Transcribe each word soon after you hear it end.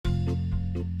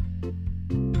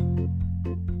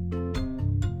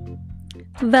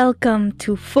Welcome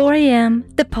to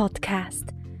 4am, the podcast.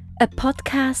 A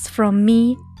podcast from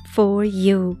me for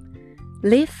you.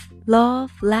 Live,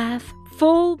 love, laugh,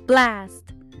 full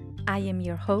blast. I am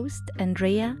your host,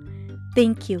 Andrea.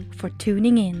 Thank you for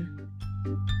tuning in.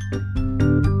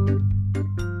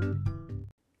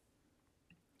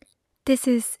 This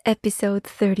is episode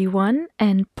 31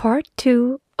 and part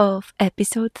 2 of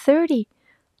episode 30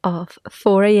 of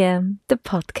 4am, the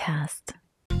podcast.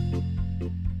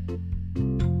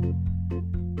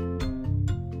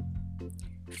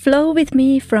 Flow with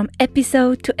me from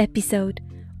episode to episode,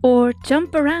 or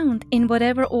jump around in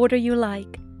whatever order you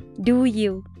like. Do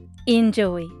you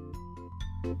enjoy?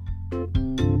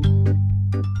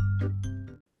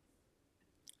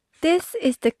 This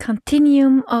is the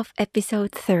continuum of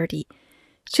episode 30.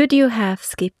 Should you have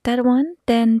skipped that one,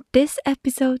 then this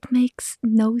episode makes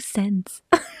no sense.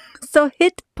 So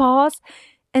hit pause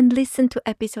and listen to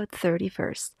episode 30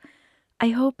 first. I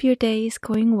hope your day is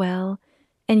going well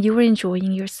and you are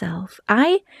enjoying yourself.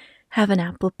 I have an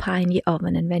apple pie in the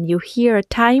oven, and when you hear a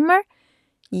timer,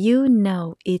 you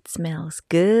know it smells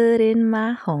good in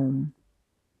my home.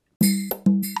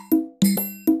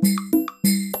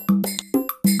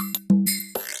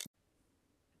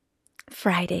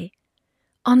 Friday.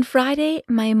 On Friday,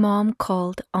 my mom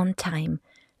called on time,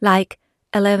 like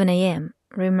 11 a.m.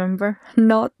 Remember?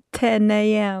 Not 10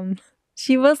 a.m.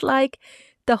 She was like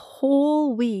the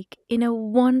whole week in a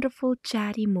wonderful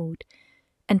chatty mood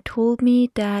and told me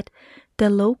that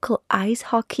the local ice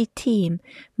hockey team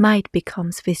might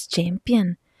become Swiss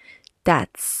champion.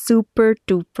 That's super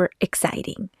duper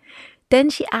exciting.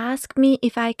 Then she asked me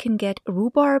if I can get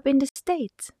rhubarb in the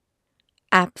States.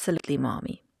 Absolutely,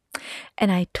 mommy.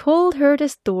 And I told her the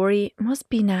story must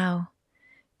be now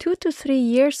 2 to 3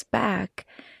 years back,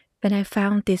 when I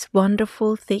found these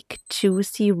wonderful, thick,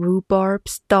 juicy rhubarb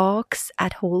stalks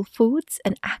at Whole Foods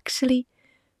and actually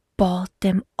bought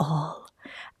them all.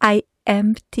 I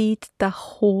emptied the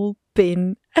whole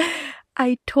bin.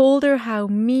 I told her how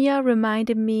Mia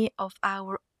reminded me of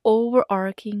our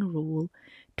overarching rule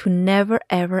to never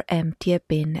ever empty a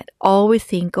bin and always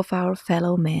think of our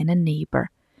fellow man and neighbor.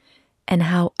 And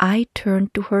how I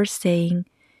turned to her saying,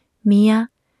 Mia,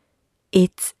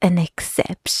 it's an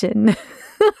exception.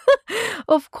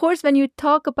 Of course, when you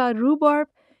talk about rhubarb,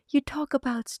 you talk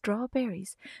about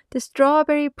strawberries. The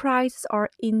strawberry prices are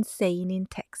insane in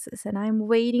Texas, and I'm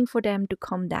waiting for them to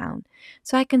come down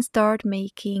so I can start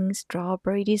making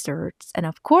strawberry desserts. And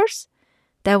of course,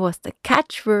 that was the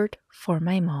catchword for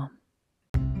my mom.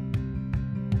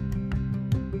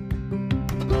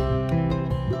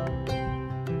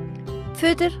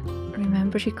 Further,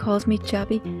 remember she calls me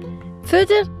chubby.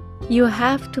 Further, you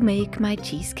have to make my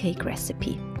cheesecake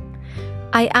recipe.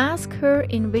 I asked her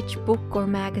in which book or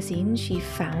magazine she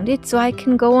found it so I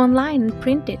can go online and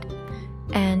print it.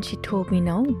 And she told me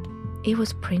no, it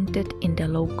was printed in the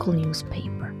local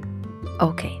newspaper.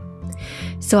 Okay,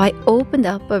 so I opened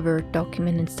up a Word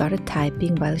document and started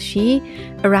typing while she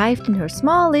arrived in her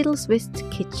small little Swiss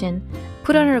kitchen,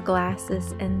 put on her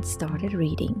glasses and started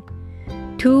reading.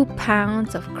 2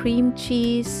 pounds of cream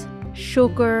cheese,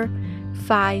 sugar,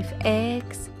 5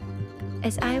 eggs.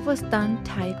 As I was done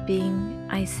typing,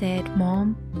 I said,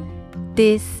 Mom,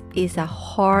 this is a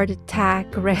heart attack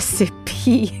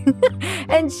recipe.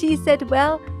 And she said,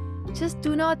 well, just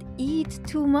do not eat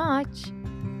too much.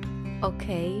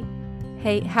 Okay.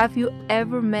 Hey, have you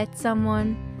ever met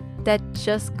someone that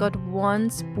just got 1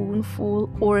 spoonful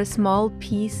or a small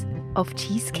piece of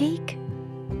cheesecake?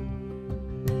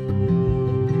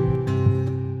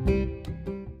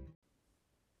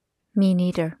 Me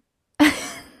neither.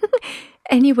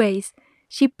 Anyways,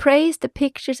 she praised the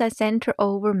pictures I sent her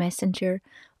over Messenger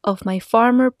of my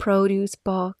farmer produce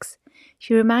box.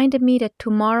 She reminded me that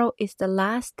tomorrow is the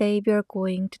last day we are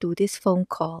going to do this phone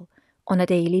call on a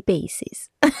daily basis.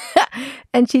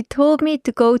 And she told me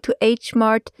to go to H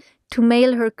Mart to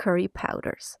mail her curry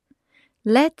powders.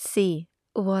 Let's see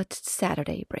what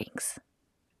Saturday brings.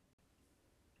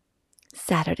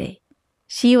 Saturday.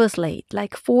 She was late,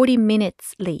 like 40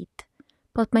 minutes late.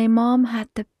 But my mom had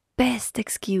the best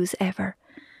excuse ever.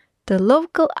 The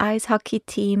local ice hockey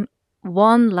team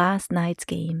won last night's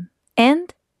game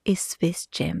and is Swiss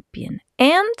champion.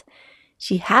 And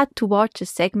she had to watch a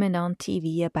segment on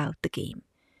TV about the game.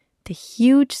 The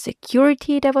huge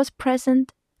security that was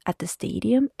present at the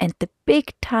stadium and the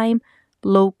big time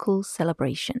local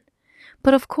celebration.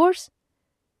 But of course,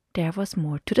 there was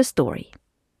more to the story.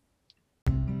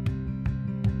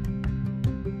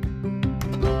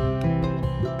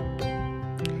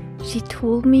 She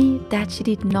told me that she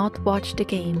did not watch the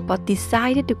game but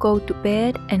decided to go to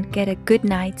bed and get a good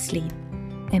night's sleep.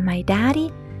 and my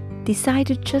daddy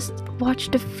decided to just watch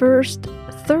the first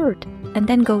third and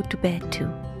then go to bed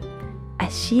too.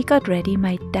 As she got ready,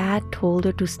 my dad told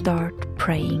her to start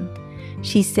praying.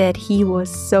 She said he was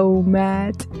so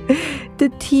mad.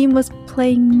 The team was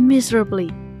playing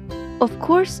miserably. Of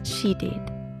course she did,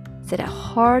 said a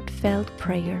heartfelt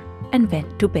prayer and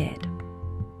went to bed.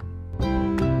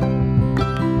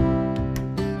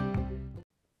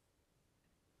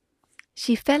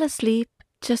 She fell asleep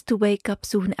just to wake up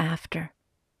soon after,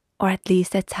 or at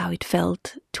least that's how it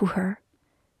felt to her.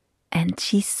 And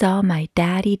she saw my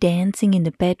daddy dancing in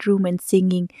the bedroom and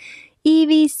singing,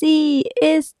 "EVC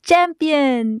is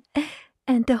champion!"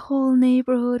 And the whole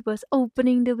neighborhood was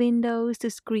opening the windows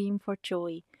to scream for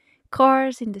joy.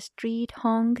 Cars in the street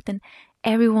honked and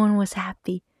everyone was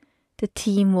happy. The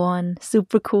team won.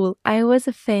 Super cool. I was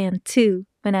a fan too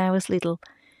when I was little.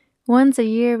 Once a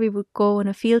year we would go on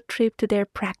a field trip to their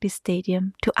practice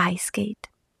stadium to ice skate.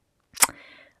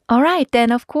 Alright,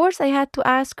 then of course I had to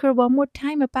ask her one more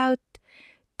time about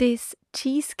this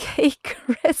cheesecake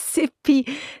recipe,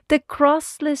 the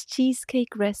crustless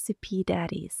cheesecake recipe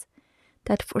that is.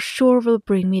 That for sure will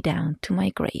bring me down to my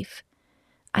grave.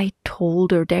 I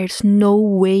told her there's no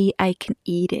way I can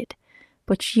eat it,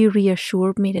 but she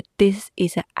reassured me that this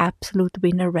is an absolute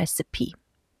winner recipe.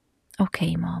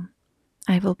 Okay, Mom,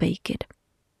 I will bake it.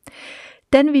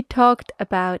 Then we talked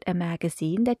about a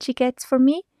magazine that she gets for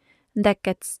me, that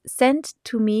gets sent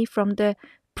to me from the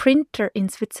printer in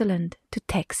Switzerland to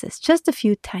Texas just a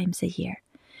few times a year.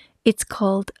 It's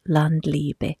called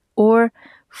Landliebe or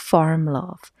Farm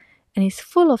Love, and it's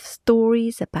full of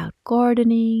stories about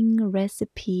gardening,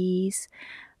 recipes,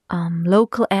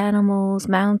 local animals,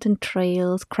 mountain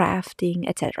trails, crafting,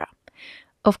 etc.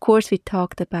 Of course, we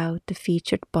talked about the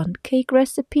featured bundt cake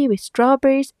recipe with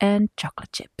strawberries and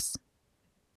chocolate chips.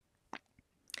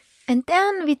 And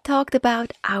then we talked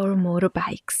about our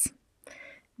motorbikes.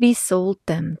 We sold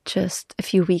them just a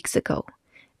few weeks ago,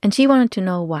 and she wanted to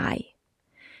know why.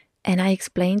 And I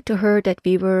explained to her that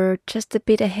we were just a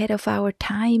bit ahead of our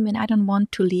time and I don't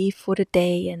want to leave for the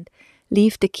day and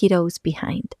leave the kiddos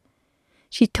behind.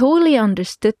 She totally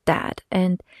understood that,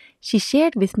 and she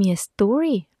shared with me a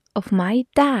story of my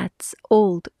dad's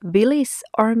old Willys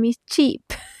Army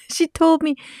Jeep. She told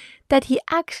me that he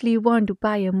actually wanted to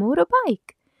buy a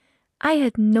motorbike. I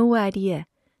had no idea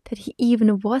that he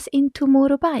even was into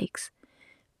motorbikes.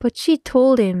 But she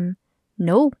told him,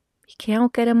 no, he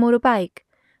can't get a motorbike.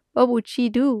 What would she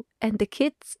do and the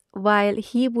kids while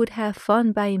he would have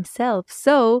fun by himself?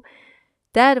 So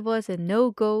that was a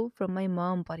no-go from my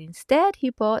mom, but instead he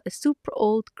bought a super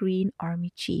old green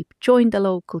Army Jeep, joined the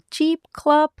local Jeep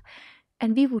club,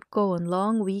 and we would go on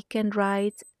long weekend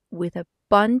rides with a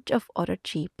bunch of other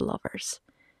Jeep lovers.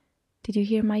 Did you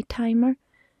hear my timer?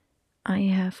 I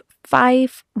have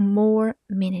 5 more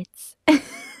minutes.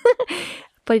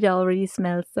 But it already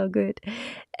smells so good.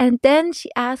 And then she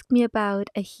asked me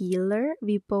about a healer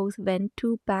we both went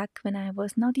to back when I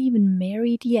was not even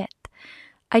married yet.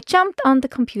 I jumped on the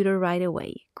computer right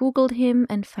away, Googled him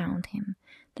and found him.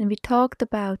 Then we talked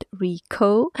about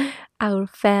Rico, our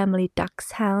family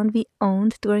dachshund we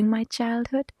owned during my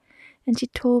childhood. And she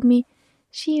told me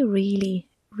she really,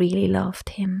 really loved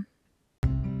him.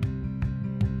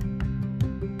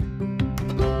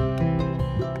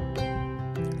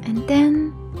 And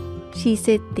then she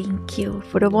said thank you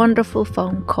for the wonderful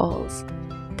phone calls,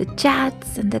 the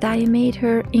chats, and that I made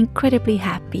her incredibly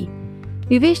happy.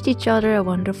 We wished each other a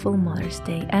wonderful Mother's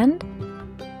Day, and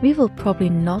we will probably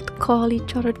not call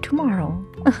each other tomorrow.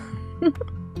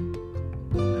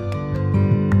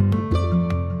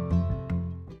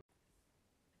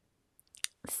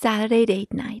 Saturday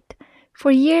date night.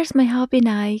 For years, my hubby and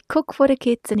I cook for the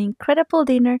kids an incredible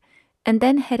dinner and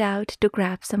then head out to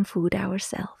grab some food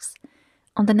ourselves.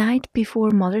 On the night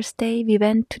before Mother's Day, we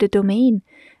went to the Domain,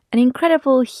 an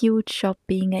incredible huge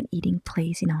shopping and eating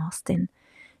place in Austin.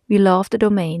 We love the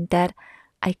Domain, that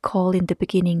I call in the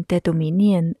beginning the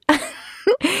Dominion.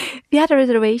 We had a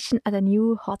reservation at a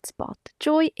new hotspot,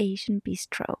 Joy Asian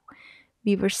Bistro.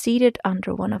 We were seated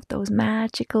under one of those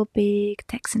magical big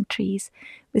Texan trees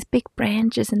with big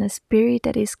branches and a spirit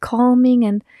that is calming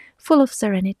and full of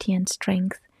serenity and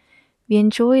strength. We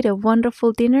enjoyed a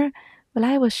wonderful dinner while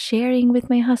I was sharing with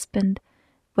my husband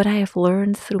what I have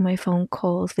learned through my phone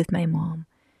calls with my mom,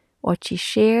 what she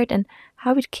shared, and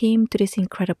how it came to this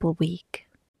incredible week.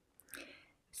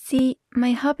 See,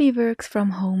 my hubby works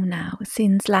from home now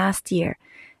since last year,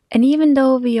 and even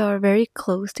though we are very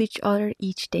close to each other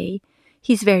each day,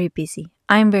 he's very busy.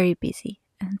 I'm very busy,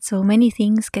 and so many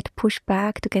things get pushed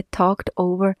back to get talked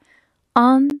over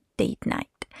on date night.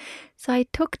 So I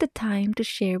took the time to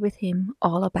share with him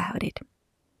all about it.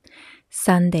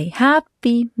 Sunday,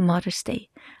 happy Mother's Day.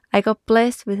 I got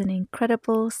blessed with an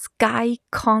incredible sky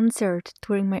concert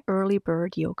during my early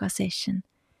bird yoga session.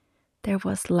 There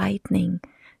was lightning,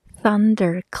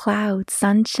 thunder, clouds,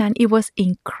 sunshine. It was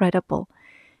incredible.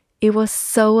 It was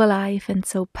so alive and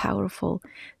so powerful.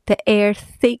 The air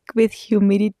thick with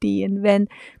humidity, and when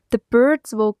the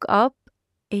birds woke up,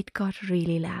 it got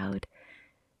really loud.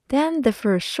 Then the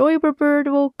first Schäuber bird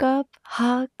woke up,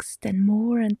 hugs, then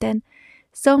more, and then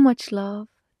so much love,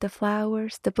 the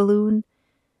flowers, the balloon.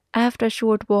 After a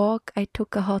short walk, I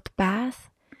took a hot bath,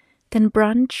 then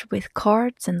brunch with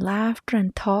cards and laughter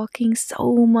and talking,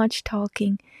 so much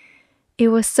talking. It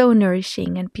was so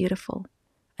nourishing and beautiful.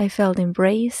 I felt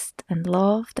embraced and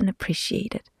loved and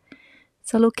appreciated.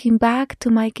 So looking back to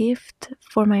my gift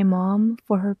for my mom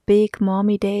for her big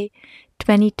Mommy Day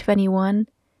 2021,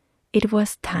 it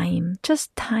was time,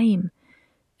 just time.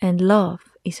 And love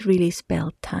is really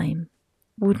spelled time.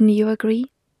 Wouldn't you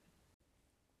agree?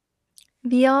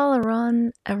 We all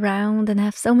run around and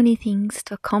have so many things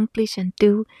to accomplish and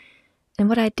do. And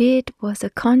what I did was a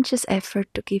conscious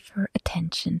effort to give her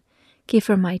attention, give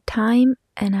her my time,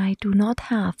 and I do not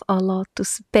have a lot to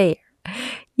spare.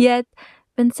 Yet,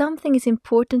 when something is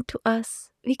important to us,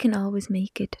 we can always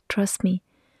make it, trust me.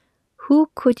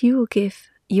 Who could you give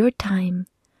your time?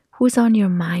 Who's on your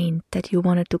mind that you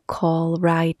wanted to call,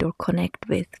 write, or connect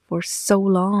with for so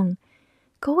long?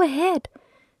 Go ahead,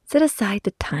 set aside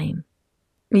the time.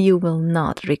 You will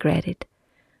not regret it.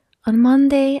 On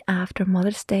Monday, after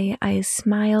Mother's Day, I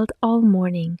smiled all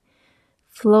morning,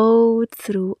 flowed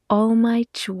through all my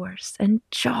chores and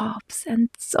jobs and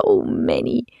so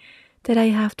many that I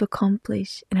have to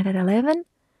accomplish. And at 11,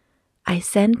 I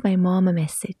sent my mom a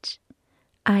message.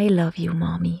 I love you,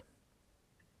 Mommy.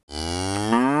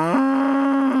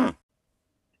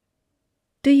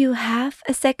 Do you have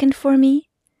a second for me?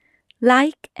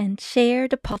 Like and share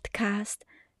the podcast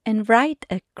and write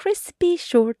a crispy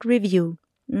short review.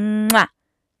 Mwah!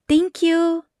 Thank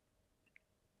you!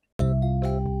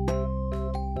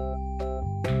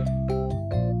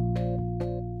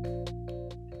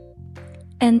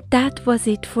 And that was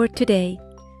it for today.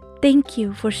 Thank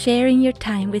you for sharing your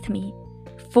time with me.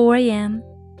 4 a.m.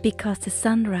 because the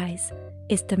sunrise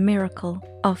is the miracle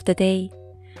of the day.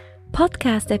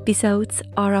 Podcast episodes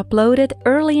are uploaded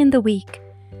early in the week,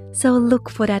 so look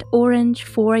for that orange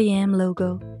 4 a.m.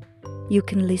 logo. You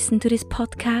can listen to this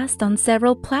podcast on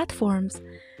several platforms,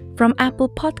 from Apple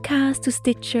Podcasts to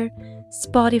Stitcher,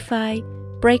 Spotify,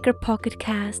 Breaker Pocket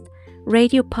Cast,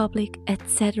 Radio Public,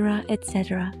 etc.,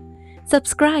 etc.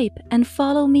 Subscribe and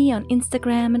follow me on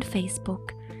Instagram and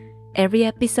Facebook. Every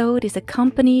episode is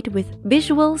accompanied with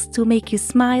visuals to make you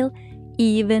smile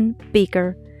even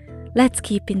bigger. Let's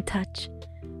keep in touch.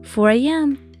 4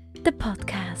 a.m. the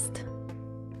podcast.